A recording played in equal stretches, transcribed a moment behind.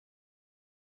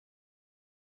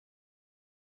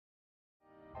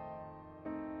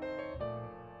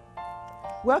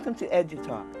Welcome to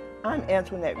EduTalk. I'm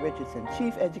Antoinette Richardson,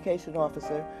 Chief Education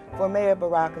Officer for Mayor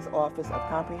Baraka's Office of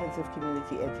Comprehensive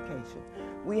Community Education.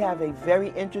 We have a very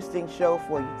interesting show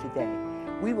for you today.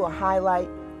 We will highlight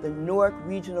the Newark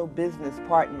Regional Business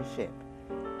Partnership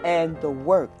and the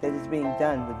work that is being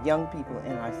done with young people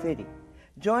in our city.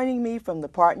 Joining me from the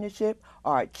partnership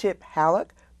are Chip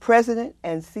Hallock, President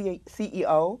and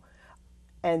CEO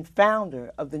and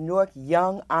founder of the Newark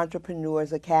Young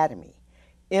Entrepreneurs Academy,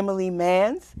 Emily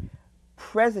Mans,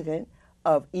 President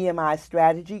of EMI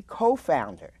Strategy,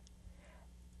 co-founder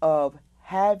of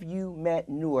Have You Met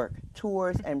Newark,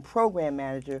 Tours and Program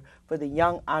Manager for the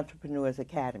Young Entrepreneurs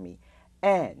Academy,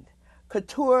 and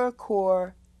Couture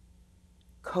Core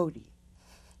Cody.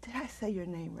 Did I say your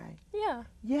name right? Yeah.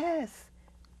 Yes.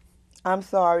 I'm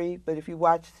sorry, but if you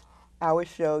watch our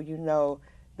show, you know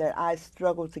that I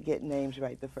struggle to get names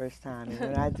right the first time. And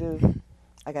when I do,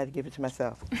 I got to give it to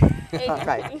myself. All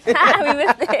right. We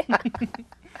missed it.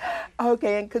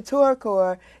 Okay, and Couture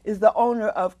Core is the owner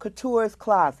of Couture's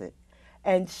Closet,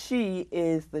 and she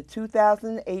is the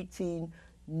 2018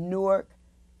 Newark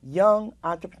Young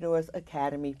Entrepreneurs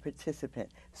Academy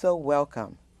participant. So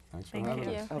welcome. Thanks for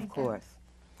having us. Of course.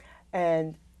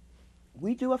 And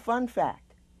we do a fun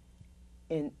fact.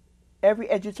 In every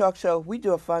EduTalk show, we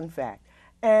do a fun fact.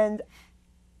 And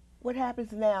what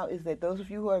happens now is that those of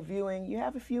you who are viewing, you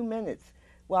have a few minutes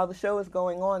while the show is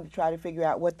going on to try to figure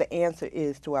out what the answer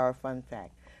is to our fun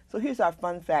fact. So here's our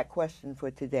fun fact question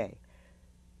for today.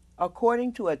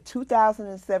 According to a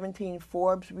 2017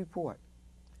 Forbes report,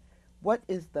 what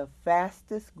is the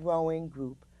fastest growing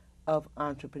group of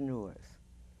entrepreneurs?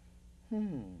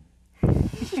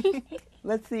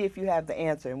 Let's see if you have the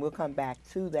answer, and we'll come back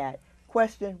to that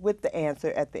question with the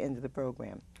answer at the end of the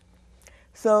program.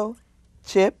 So,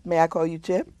 Chip, may I call you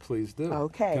Chip? Please do.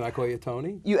 Okay. Can I call you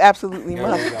Tony? You absolutely There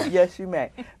must. you go. Yes, you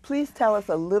may. Please tell us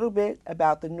a little bit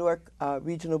about the Newark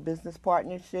Regional Business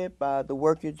Partnership, the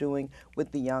work you're doing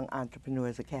with the Young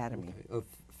Entrepreneurs Academy. Okay.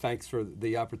 Thanks for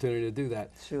the opportunity to do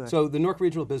that. Sure. So the Newark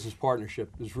Regional Business Partnership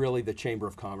is really the Chamber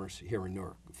of Commerce here in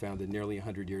Newark, founded nearly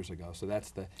 100 years ago. So that's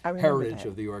the heritage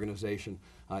of the organization.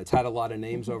 It's had a lot of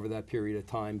names over that period of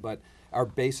time, but our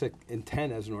basic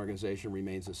intent as an organization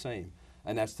remains the same,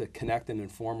 and that's to connect and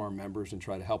inform our members and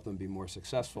try to help them be more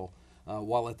successful,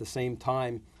 while at the same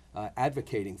time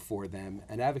advocating for them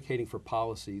and advocating for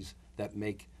policies that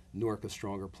make Newark a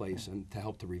stronger place and to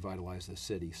help to revitalize the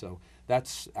city. So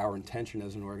that's our intention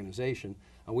as an organization.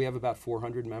 We have about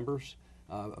 400 members,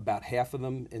 about half of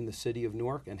them in the city of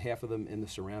Newark and half of them in the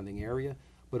surrounding area,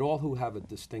 but all who have a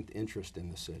distinct interest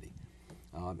in the city.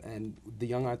 And the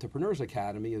Young Entrepreneurs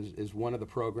Academy is one of the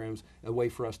programs, a way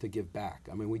for us to give back.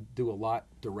 I mean, we do a lot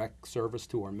direct service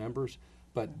to our members,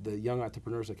 but the Young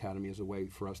Entrepreneurs Academy is a way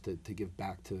for us to give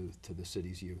back to the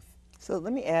city's youth. So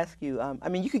let me ask you, I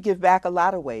mean, you could give back a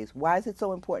lot of ways. Why is it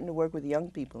so important to work with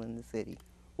young people in the city?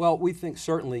 Well, we think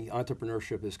certainly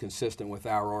entrepreneurship is consistent with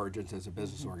our origins as a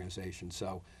business organization,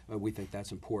 so we think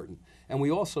that's important. And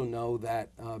we also know that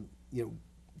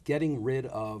getting rid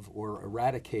of or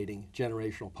eradicating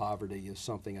generational poverty is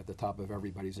something at the top of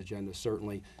everybody's agenda,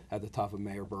 certainly at the top of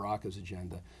Mayor Baraka's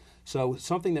agenda. So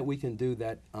something that we can do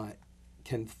that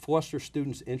can foster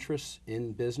students' interests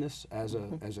in business as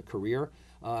a career,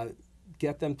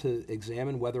 get them to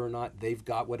examine whether or not they've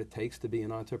got what it takes to be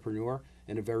an entrepreneur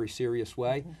in a very serious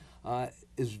way,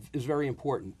 is very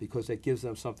important, because it gives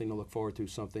them something to look forward to,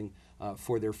 something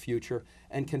for their future,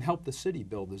 and can help the city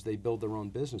build as they build their own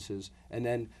businesses. And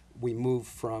then we move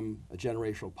from a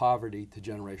generational poverty to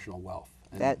generational wealth.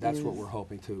 And that's what we're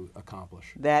hoping to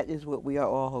accomplish. That is what we are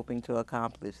all hoping to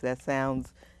accomplish. That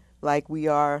sounds like we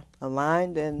are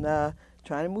aligned and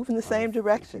trying to move in the same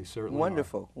direction. We certainly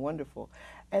Wonderful, wonderful.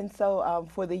 And so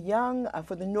for the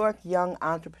Newark Young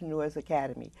Entrepreneurs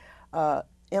Academy,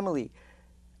 Emily,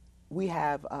 we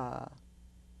have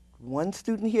one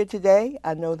student here today.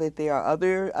 I know that there are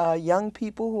other young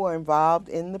people who are involved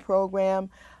in the program.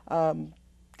 Can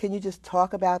you just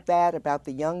talk about that, about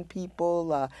the young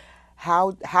people?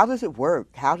 How does it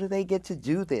work? How do they get to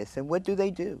do this, and what do they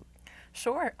do?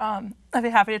 Sure. I'd be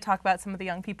happy to talk about some of the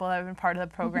young people that have been part of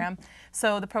the program.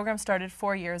 So the program started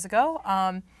 4 years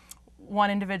ago.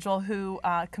 One individual who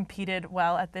competed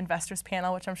well at the investors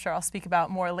panel, which I'm sure I'll speak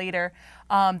about more later,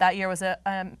 that year was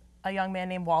a young man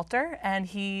named Walter, and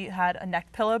he had a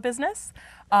neck pillow business.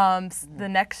 The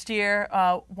next year,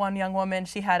 one young woman,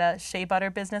 she had a shea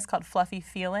butter business called Fluffy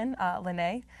Feelin',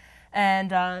 Lene.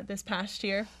 And this past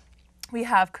year, we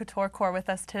have Couture Core with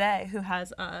us today, who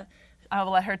has I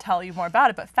will let her tell you more about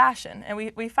it, but fashion. And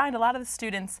we find a lot of the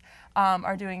students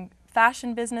are doing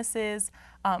fashion businesses,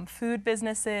 food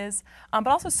businesses, but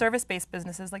also service-based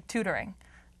businesses like tutoring.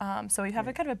 So we have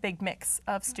a kind of a big mix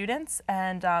of students,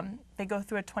 and they go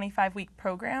through a 25-week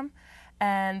program.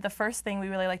 And the first thing we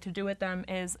really like to do with them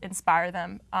is inspire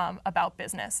them about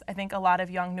business. I think a lot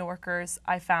of young Newarkers,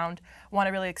 I found, want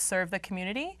to really serve the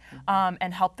community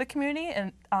and help the community.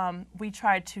 And we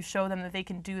tried to show them that they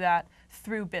can do that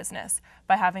through business.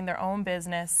 By having their own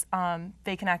business,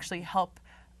 they can actually help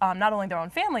not only their own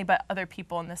family, but other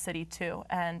people in the city too.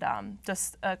 And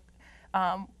just a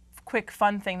quick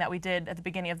fun thing that we did at the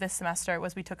beginning of this semester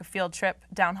was we took a field trip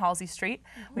down Halsey Street.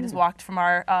 We just walked from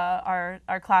our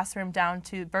classroom down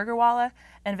to Burgerwalla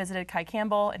and visited Kai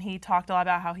Campbell, and he talked a lot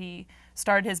about how he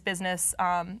started his business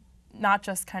not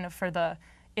just kind of for the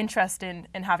interest in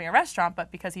having a restaurant,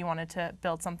 but because he wanted to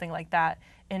build something like that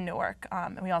in Newark.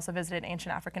 And we also visited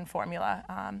Ancient African Formula,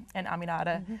 and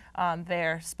Aminata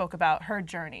there spoke about her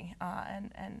journey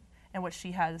and what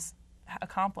she has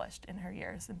accomplished in her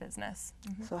years in business.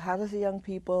 So how does the young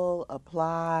people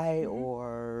apply,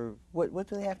 or what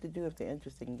do they have to do if they're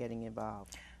interested in getting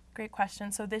involved? Great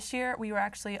question. So this year we were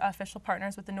actually official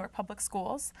partners with the Newark Public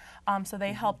Schools. So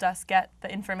they helped us get the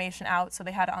information out, so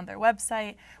they had it on their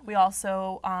website. We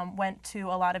also went to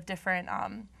a lot of different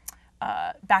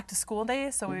back to school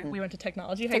days. So we went to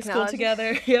Technology High School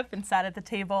together, and sat at the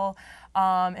table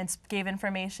and gave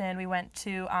information. We went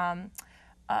to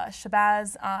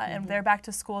Shabazz and their back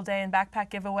to school day and backpack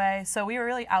giveaway. So we were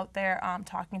really out there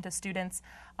talking to students.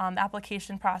 The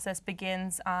application process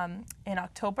begins in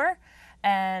October,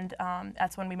 and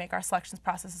that's when we make our selections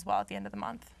process as well at the end of the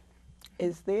month.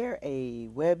 Is there a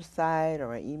website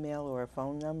or an email or a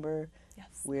phone number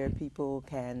Yes. where people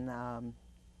can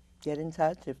get in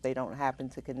touch if they don't happen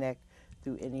to connect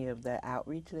through any of the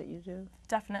outreach that you do?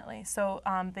 Definitely. So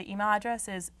the email address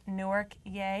is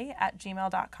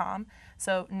newarkyea@gmail.com.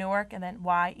 So Newark and then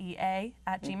YEA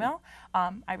at Gmail.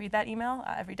 I read that email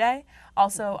every day.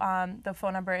 Also, the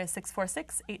phone number is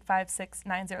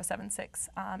 646-856-9076,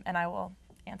 and I will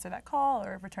answer that call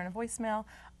or return a voicemail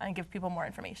and give people more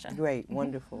information. Great,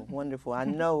 wonderful, wonderful. I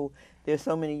know there's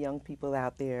so many young people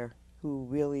out there who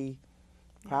really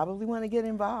probably want to get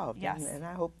involved. Yes. And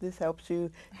I hope this helps you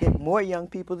get more young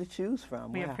people to choose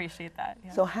from. We Wow. appreciate that.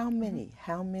 Yeah. So how many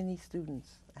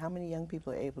students, how many young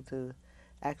people are able to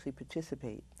actually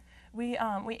participate? We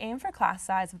aim for class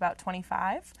size of about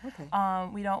 25. Okay.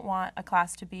 We don't want a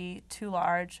class to be too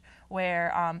large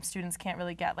where students can't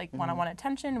really get like one-on-one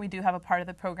attention. We do have a part of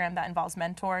the program that involves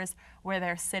mentors where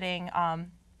they're sitting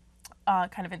kind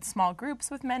of in small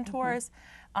groups with mentors.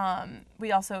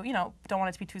 We also, don't want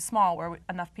it to be too small where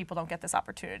enough people don't get this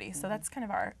opportunity. So that's kind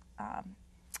of our, I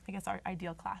guess, our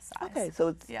ideal class size. Okay, so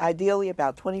it's ideally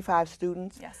about 25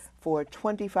 students Yes. for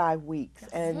 25 weeks.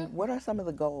 Yes. And what are some of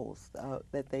the goals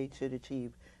that they should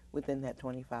achieve within that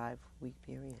 25-week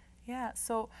period? Yeah,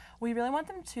 so we really want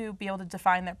them to be able to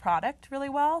define their product really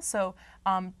well. So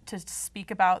to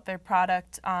speak about their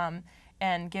product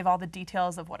and give all the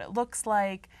details of what it looks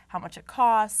like, how much it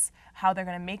costs, how they're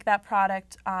going to make that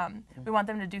product. We want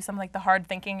them to do something like the hard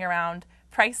thinking around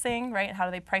pricing, right? How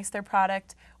do they price their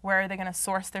product? Where are they going to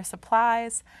source their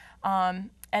supplies?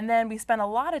 And then we spend a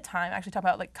lot of time actually talking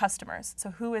about like customers. So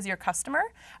who is your customer?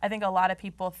 I think a lot of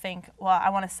people think, well, I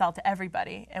want to sell to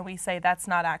everybody. And we say that's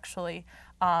not actually,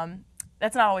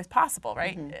 that's not always possible,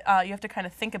 right? You have to kind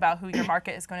of think about who your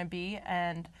market is going to be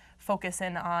and focus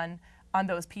in on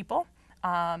those people.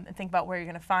 And think about where you're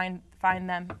going to find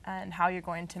them and how you're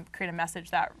going to create a message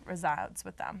that resonates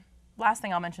with them. Last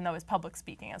thing I'll mention though is public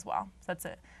speaking as well. So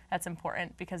that's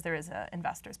important because there is an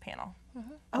investors panel.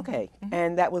 Okay,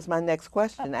 and that was my next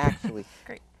question actually.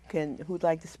 Great. Who'd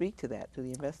like to speak to that, to the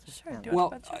investors Sure, panel? do it.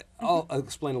 Well, I'll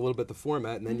explain a little bit the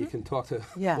format, and then you can talk to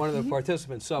one of the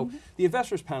participants. So the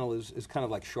investors panel is kind of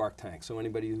like Shark Tank. So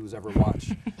anybody who's ever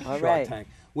watched Shark Tank,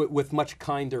 with much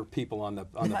kinder people on the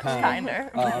panel. Much kinder.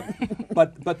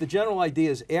 But the general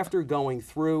idea is after going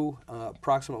through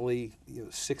approximately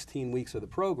 16 weeks of the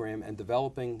program and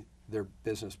developing their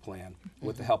business plan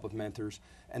with the help of mentors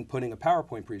and putting a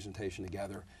PowerPoint presentation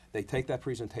together, they take that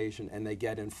presentation and they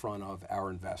get in front of our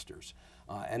investors.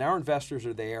 And our investors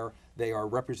are there. They are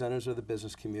representatives of the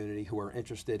business community who are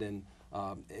interested in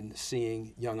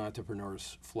seeing young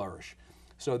entrepreneurs flourish.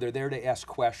 So they're there to ask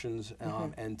questions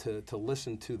and to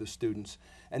listen to the students.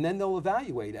 And then they'll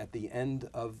evaluate at the end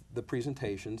of the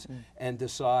presentations and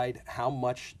decide how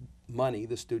much money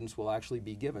the students will actually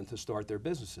be given to start their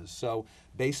businesses. So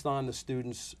based on the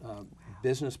students'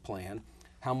 business plan,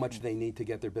 how much they need to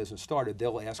get their business started,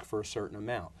 they'll ask for a certain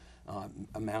amount.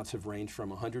 Amounts have ranged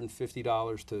from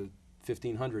 $150 to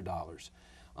 $1,500.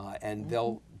 and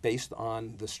they'll, based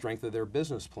on the strength of their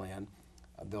business plan,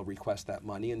 they'll request that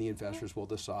money, and the investors will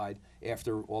decide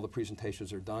after all the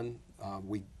presentations are done.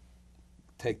 We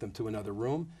take them to another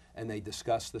room, and they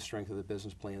discuss the strength of the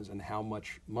business plans and how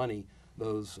much money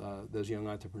those young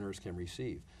entrepreneurs can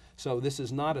receive. So this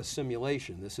is not a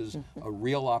simulation. This is a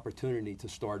real opportunity to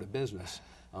start a business.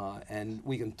 And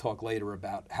we can talk later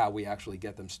about how we actually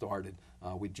get them started.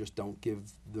 We just don't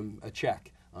give them a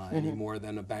check any more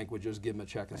than a bank would just give them a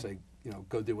check and say, you know,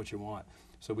 go do what you want.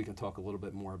 So we can talk a little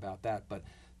bit more about that. But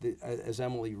as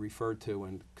Emily referred to,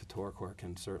 and Couture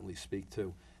can certainly speak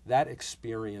to, that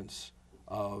experience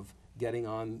of getting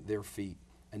on their feet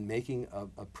and making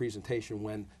a presentation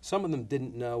when some of them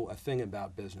didn't know a thing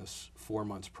about business 4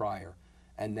 months prior,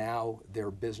 and now they're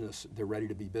ready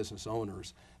to be business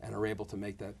owners and are able to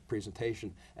make that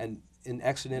presentation. And in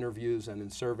exit interviews and in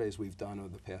surveys we've done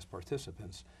of the past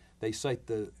participants, they cite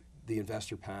the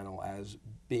investor panel as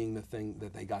being the thing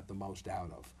that they got the most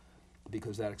out of,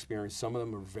 because that experience, some of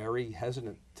them are very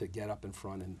hesitant to get up in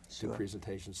front and do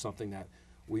presentations, something that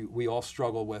we all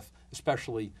struggle with,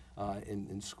 especially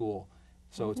in school.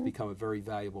 So it's become a very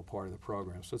valuable part of the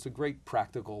program. So it's a great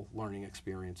practical learning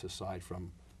experience aside from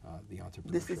the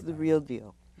entrepreneurship. This is the real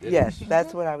deal. Yes,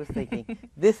 that's what I was thinking.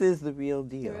 This is the real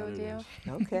deal. The real deal.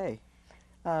 Okay.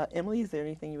 Emily, is there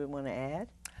anything you would want to add?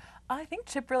 I think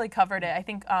Chip really covered it. I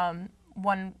think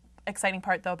one exciting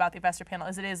part, though, about the investor panel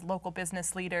is it is local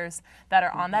business leaders that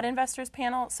are on that investors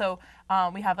panel. So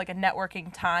we have like a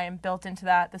networking time built into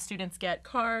that. The students get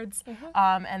cards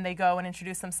and they go and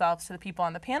introduce themselves to the people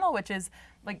on the panel, which is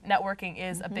like networking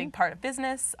is a big part of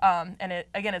business. And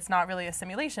it's not really a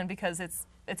simulation because it's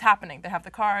happening. They have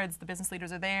the cards, the business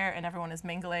leaders are there, and everyone is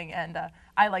mingling. And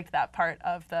I liked that part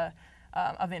of the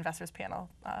investors panel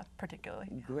particularly.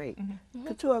 Great.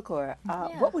 Couture,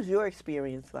 what was your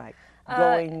experience like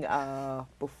going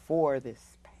before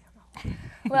this panel?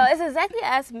 Well, it's exactly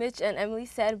as Mitch and Emily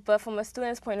said, but from a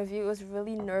student's point of view, it was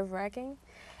really nerve-wracking.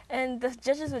 And the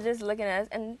judges were just looking at us.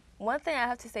 And one thing I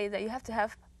have to say is that you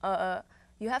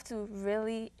have to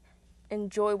really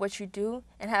enjoy what you do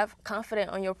and have confidence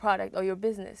on your product or your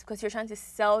business, because you're trying to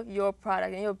sell your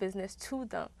product and your business to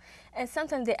them. And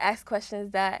sometimes they ask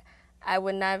questions that I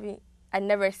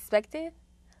never expected,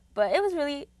 but it was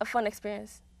really a fun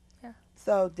experience. Yeah.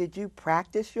 So did you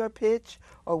practice your pitch,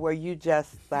 or were you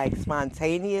just like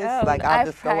spontaneous? Oh, like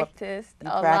I practiced a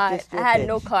lot. I had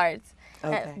no cards,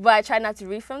 but I tried not to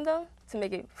read from them to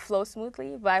make it flow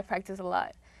smoothly, but I practiced a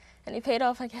lot. And it paid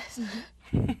off, I guess.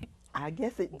 I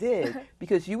guess it did,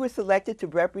 because you were selected to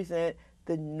represent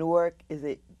the Newark, is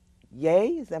it Yay?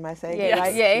 Is that my saying it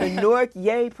right? Yay. The Newark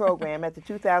Yay program at the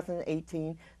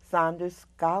 2018 Saunders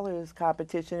Scholars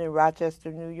Competition in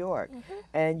Rochester, New York.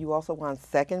 And you also won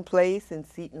second place in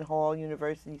Seton Hall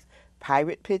University's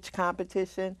Pirate Pitch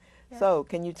competition. So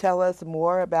can you tell us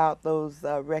more about those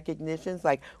recognitions?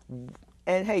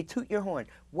 And hey, toot your horn.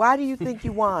 Why do you think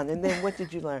you won? And then what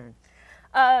did you learn?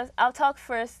 I'll talk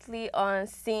firstly on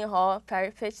Seton Hall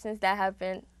Pirate Pitch, since that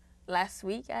happened last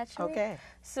week, actually. Okay.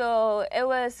 So it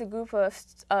was a group of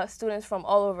students from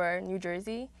all over New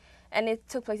Jersey, and it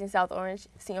took place in South Orange,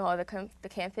 Seton Hall, the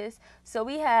campus. So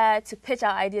we had to pitch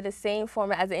our idea the same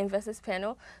format as the investors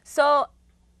panel. So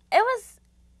it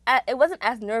wasn't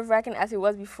as nerve-wracking as it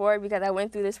was before, because I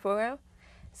went through this program.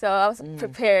 So I was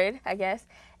prepared, I guess.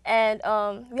 And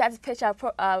we had to pitch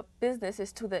our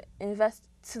businesses to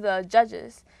the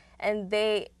judges, and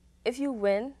if you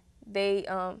win, they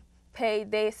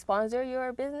sponsor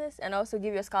your business and also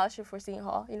give you a scholarship for Seton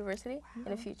Hall University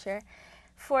in the future.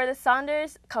 For the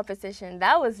Saunders competition,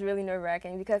 that was really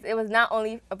nerve-wracking, because it was not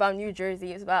only about New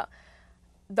Jersey, it was about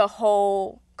the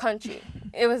whole country.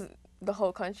 It was the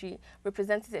whole country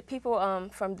represented. People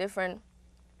from different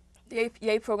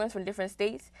Yay programs from different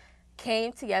states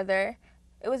came together.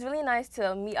 It was really nice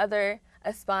to meet other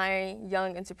aspiring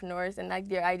young entrepreneurs, and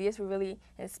their ideas were really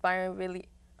inspiring, really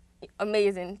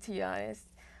amazing, to be honest.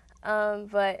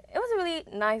 But it was a really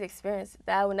nice experience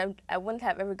that I wouldn't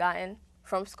have ever gotten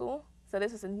from school. So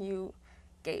this was a new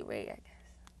gateway, I guess.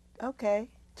 Okay,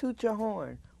 toot your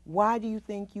horn. Why do you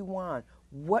think you won?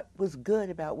 What was good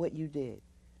about what you did?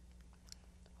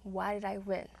 Why did I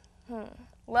win?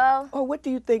 Well... Or what do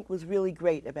you think was really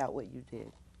great about what you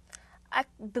did? I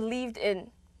believed in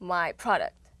my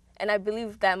product, and I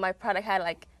believed that my product had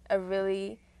had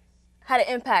an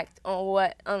impact on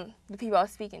what the people I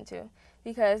was speaking to,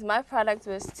 because my product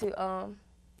was to oh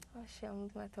shit, I'm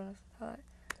moving my phone.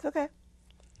 It's okay.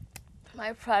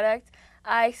 My product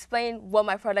I explained what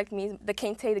my product means. The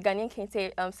kente, the Ghanaian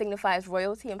kente, signifies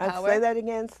royalty and power. Say that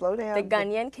again, slow down. The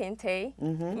Ghanaian kente,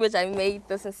 which I made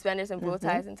the suspenders and bow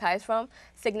ties and ties from,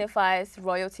 signifies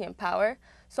royalty and power.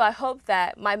 So I hope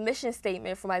that my mission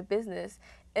statement for my business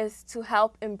is to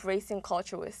help embracing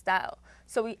culture with style.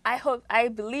 So I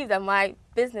believe that my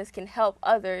business can help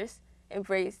others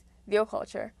embrace their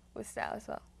culture with style as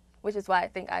well, which is why I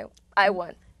think I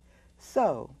won.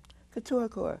 So, Couture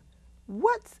Core,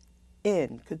 what's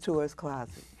in Couture's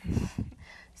closet?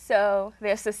 So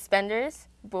there's suspenders,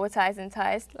 bow ties and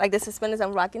ties, like the suspenders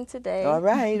I'm rocking today. All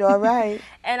right, all right.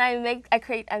 And I make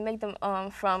them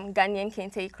from Ghanaian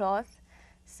kente cloth.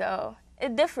 So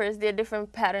it differs. There are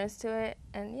different patterns to it,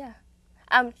 and yeah,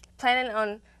 I'm planning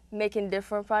on making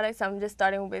different products. I'm just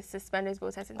starting with suspenders,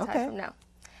 bow ties, and ties from now.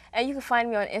 And you can find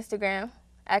me on Instagram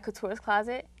at Couture's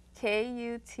Closet,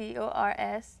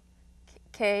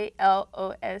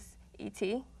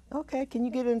 KUTORSKLOSET. Okay, can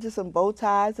you get into some bow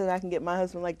ties and I can get my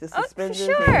husband like the suspenders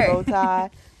sure. and the bow tie?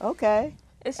 Okay.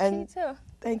 It's cheap too.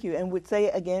 Thank you. And would say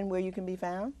again where you can be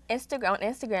found? On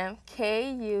Instagram,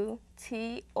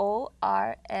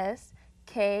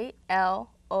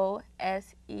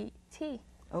 KUTORSKLOSET.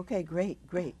 Okay, great,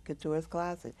 great. Couture's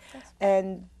Closet.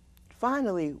 And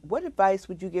finally, what advice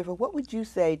would you give or what would you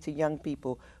say to young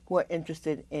people who are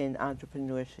interested in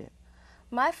entrepreneurship?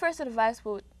 My first advice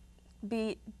would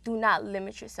be, do not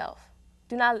limit yourself.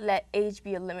 Do not let age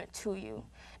be a limit to you.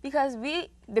 Because we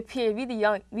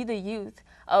the youth,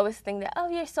 always think that, oh,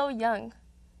 you're so young.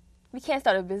 We can't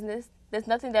start a business. There's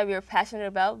nothing that we're passionate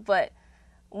about. But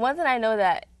one thing I know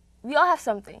that we all have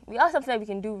something. We all have something that we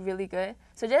can do really good.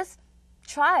 So just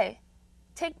try.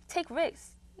 Take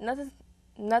risks. Nothing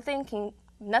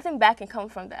bad can come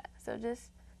from that. So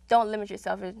just don't limit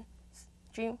yourself and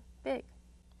dream big.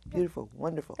 Beautiful,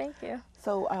 wonderful. Thank you.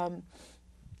 So,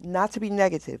 not to be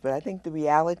negative, but I think the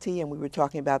reality, and we were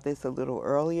talking about this a little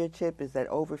earlier, Chip, is that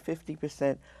over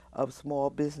 50% of small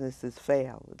businesses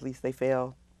fail. At least they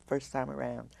fail first time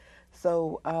around.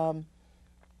 So,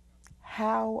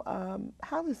 how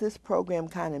does this program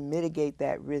kind of mitigate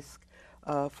that risk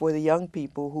for the young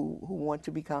people who want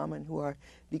to become and who are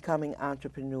becoming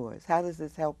entrepreneurs? How does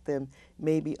this help them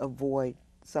maybe avoid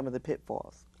some of the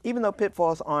pitfalls? Even though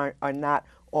pitfalls are not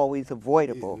always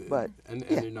avoidable, but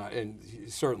they're not, and you're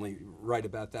certainly right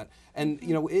about that. And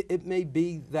you know, it may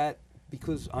be that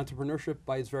because entrepreneurship,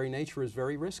 by its very nature, is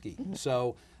very risky.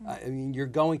 So, I mean, you're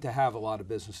going to have a lot of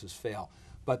businesses fail.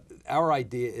 But our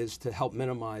idea is to help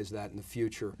minimize that in the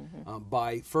future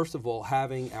by, first of all,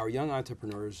 having our young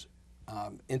entrepreneurs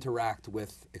interact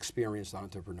with experienced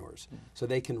entrepreneurs, so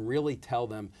they can really tell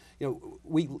them. You know,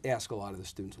 we ask a lot of the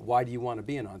students, "Why do you want to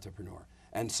be an entrepreneur?"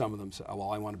 And some of them say, oh,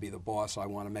 well, I want to be the boss, I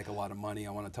want to make a lot of money,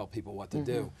 I want to tell people what to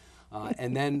do.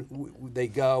 And then they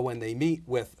go and they meet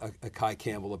with a Kai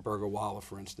Campbell, a Burger Walla,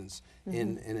 for instance,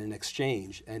 in an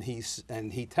exchange, and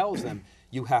he tells them,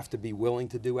 you have to be willing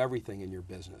to do everything in your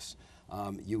business.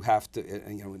 You have to,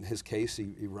 you know, in his case,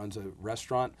 he runs a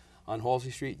restaurant on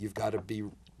Halsey Street. You've got to be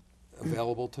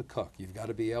available to cook. You've got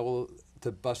to be able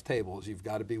to bus tables. You've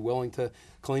got to be willing to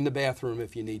clean the bathroom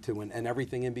if you need to, and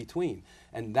everything in between.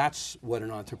 And that's what an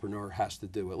entrepreneur has to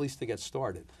do, at least to get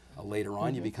started. Later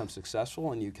on, you become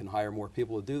successful, and you can hire more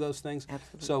people to do those things.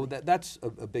 Absolutely. So that's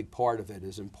a big part of it,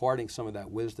 is imparting some of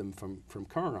that wisdom from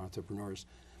current entrepreneurs.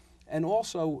 And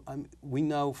also, we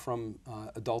know from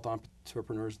adult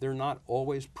entrepreneurs, they're not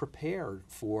always prepared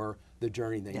for the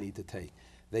journey they need to take.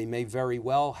 They may very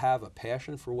well have a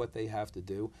passion for what they have to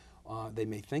do. They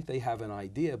may think they have an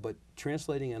idea, but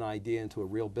translating an idea into a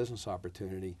real business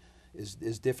opportunity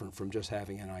is different from just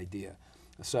having an idea.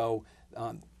 So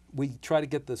we try to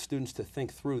get the students to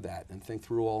think through that and think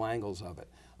through all angles of it,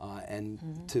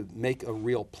 and to make a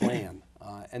real plan.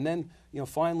 And then, you know,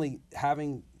 finally,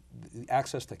 having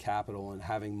access to capital and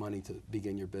having money to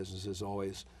begin your business is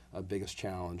always a biggest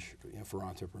challenge, you know, for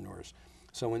entrepreneurs.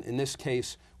 So in this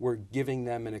case, we're giving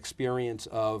them an experience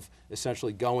of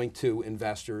essentially going to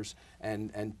investors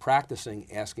and practicing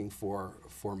asking for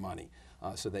money,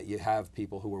 so that you have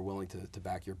people who are willing to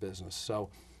back your business. So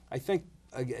I think,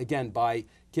 again, by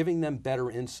giving them better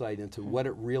insight into what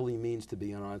it really means to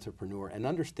be an entrepreneur and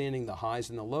understanding the highs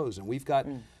and the lows. And we've got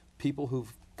people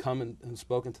who've come and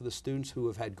spoken to the students who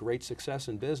have had great success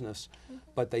in business,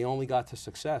 but they only got to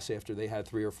success after they had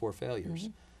 3 or 4 failures.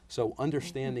 So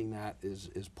understanding that is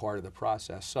part of the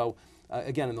process. So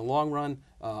again, in the long run,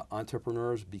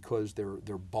 entrepreneurs, because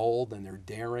they're bold and they're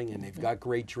daring and they've got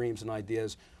great dreams and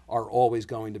ideas, are always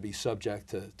going to be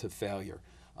subject to failure.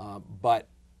 But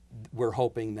we're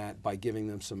hoping that by giving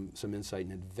them some insight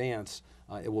in advance,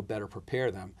 it will better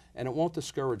prepare them, and it won't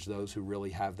discourage those who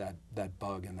really have that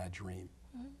bug and that dream.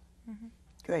 Mm-hmm.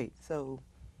 Great. So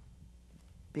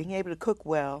being able to cook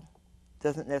well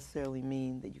doesn't necessarily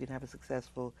mean that you can have a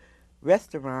successful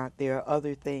restaurant. There are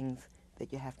other things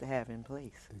that you have to have in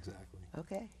place. Exactly.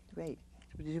 Okay, great.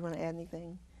 Did you want to add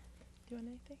anything? Do you want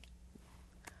anything?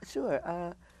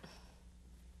 Sure.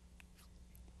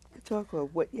 Talk or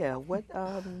what? Yeah.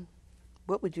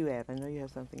 What would you add? I know you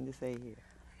have something to say here.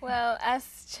 Well,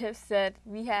 as Chip said,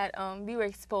 we were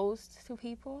exposed to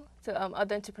people, to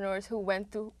other entrepreneurs who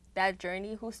went through that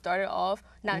journey, who started off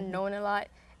not knowing a lot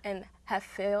and have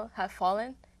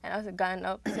fallen, and also gotten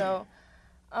up. So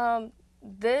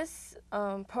this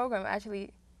program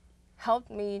actually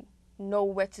helped me know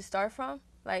where to start from,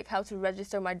 like how to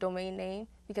register my domain name,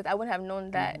 because I wouldn't have known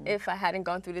that if I hadn't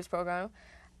gone through this program.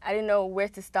 I didn't know where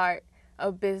to start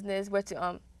a business, where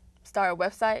to start a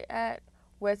website at,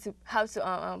 how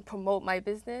to promote my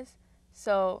business.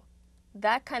 So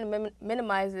that kind of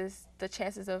minimizes the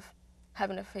chances of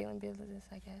having a failing business,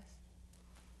 I guess.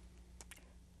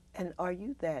 And are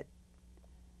you that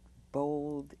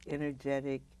bold,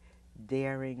 energetic,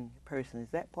 daring person? Is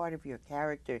that part of your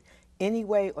character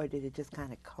anyway, or did it just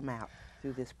kind of come out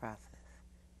through this process?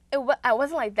 I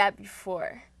wasn't like that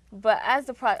before, but as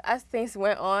things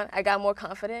went on, I got more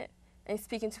confident in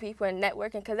speaking to people and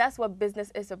networking, because that's what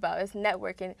business is about. It's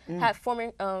networking,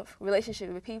 forming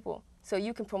relationships with people so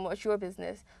you can promote your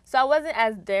business. So I wasn't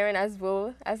as daring, as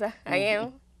bold as I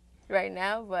am right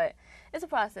now, but it's a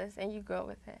process and you grow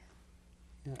with it.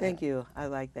 Yeah. Thank you. I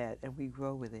like that, and we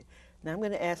grow with it. Now I'm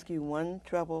going to ask you one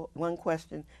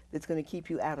question that's going to keep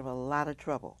you out of a lot of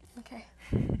trouble. Okay.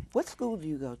 What school do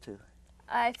you go to?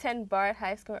 I attend Bard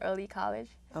High School Early College.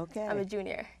 Okay. I'm a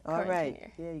junior. All right.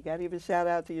 Junior. Yeah, you got to give a shout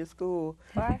out to your school.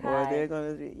 Bard or High. they're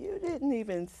going to, you didn't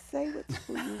even say what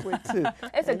school you went to.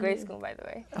 It's a great school, by the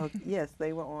way. Oh, yes,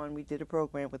 they were on. We did a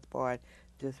program with Bard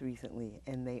just recently,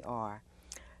 and they are.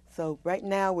 So right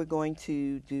now we're going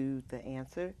to do the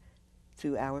answer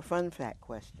to our fun fact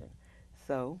question.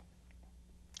 So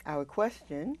our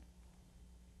question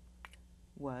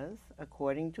was,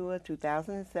 according to a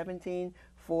 2017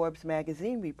 Forbes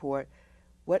magazine report,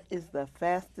 what is the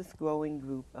fastest growing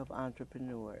group of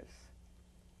entrepreneurs?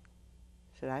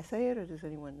 Should I say it, or does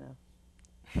anyone know?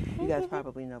 You guys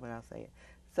probably know, but I'll say it.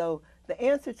 So the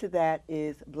answer to that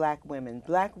is Black women.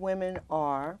 Black women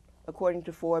are, according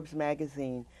to Forbes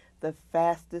magazine, the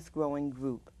fastest growing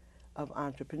group of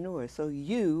entrepreneurs. So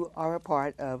you are a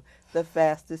part of the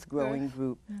fastest growing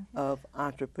group of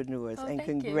entrepreneurs. Oh, and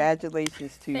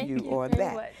congratulations to you on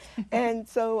that. Much. And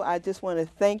so I just want to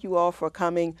thank you all for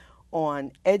coming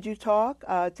on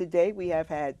EduTalk. Today we have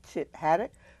had Chip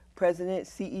Haddock, President,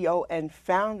 CEO, and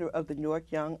founder of the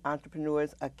Newark Young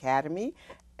Entrepreneurs Academy.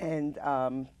 And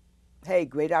hey,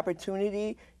 great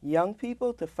opportunity, young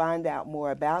people, to find out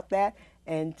more about that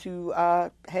and to,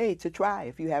 to try.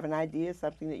 If you have an idea,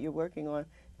 something that you're working on,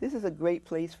 this is a great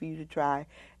place for you to try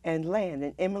and land.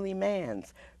 And Emily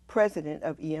Manns, President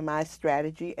of EMI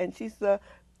Strategy, and she's the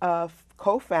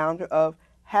co-founder of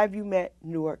Have You Met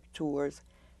Newark Tours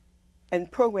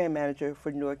and Program Manager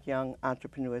for Newark Young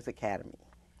Entrepreneurs Academy.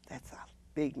 That's a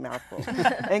big mouthful.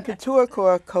 And Couture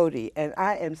Cody, and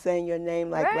I am saying your name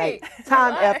like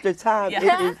time after time.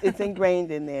 Yeah. It's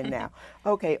ingrained in there now.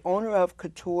 Okay, owner of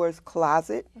Couture's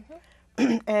Closet,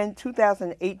 and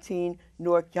 2018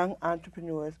 Newark Young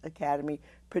Entrepreneurs Academy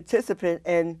participant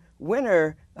and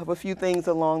winner of a few things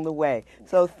along the way.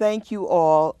 So thank you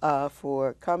all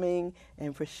for coming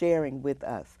and for sharing with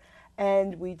us.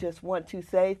 And we just want to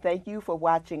say thank you for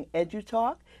watching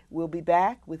EduTalk. We'll be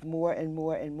back with more and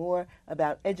more and more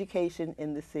about education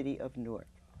in the city of Newark.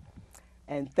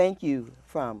 And thank you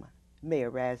from Mayor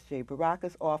Raz J.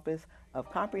 Baraka's Office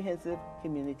of Comprehensive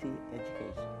Community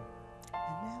Education.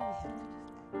 And now we have to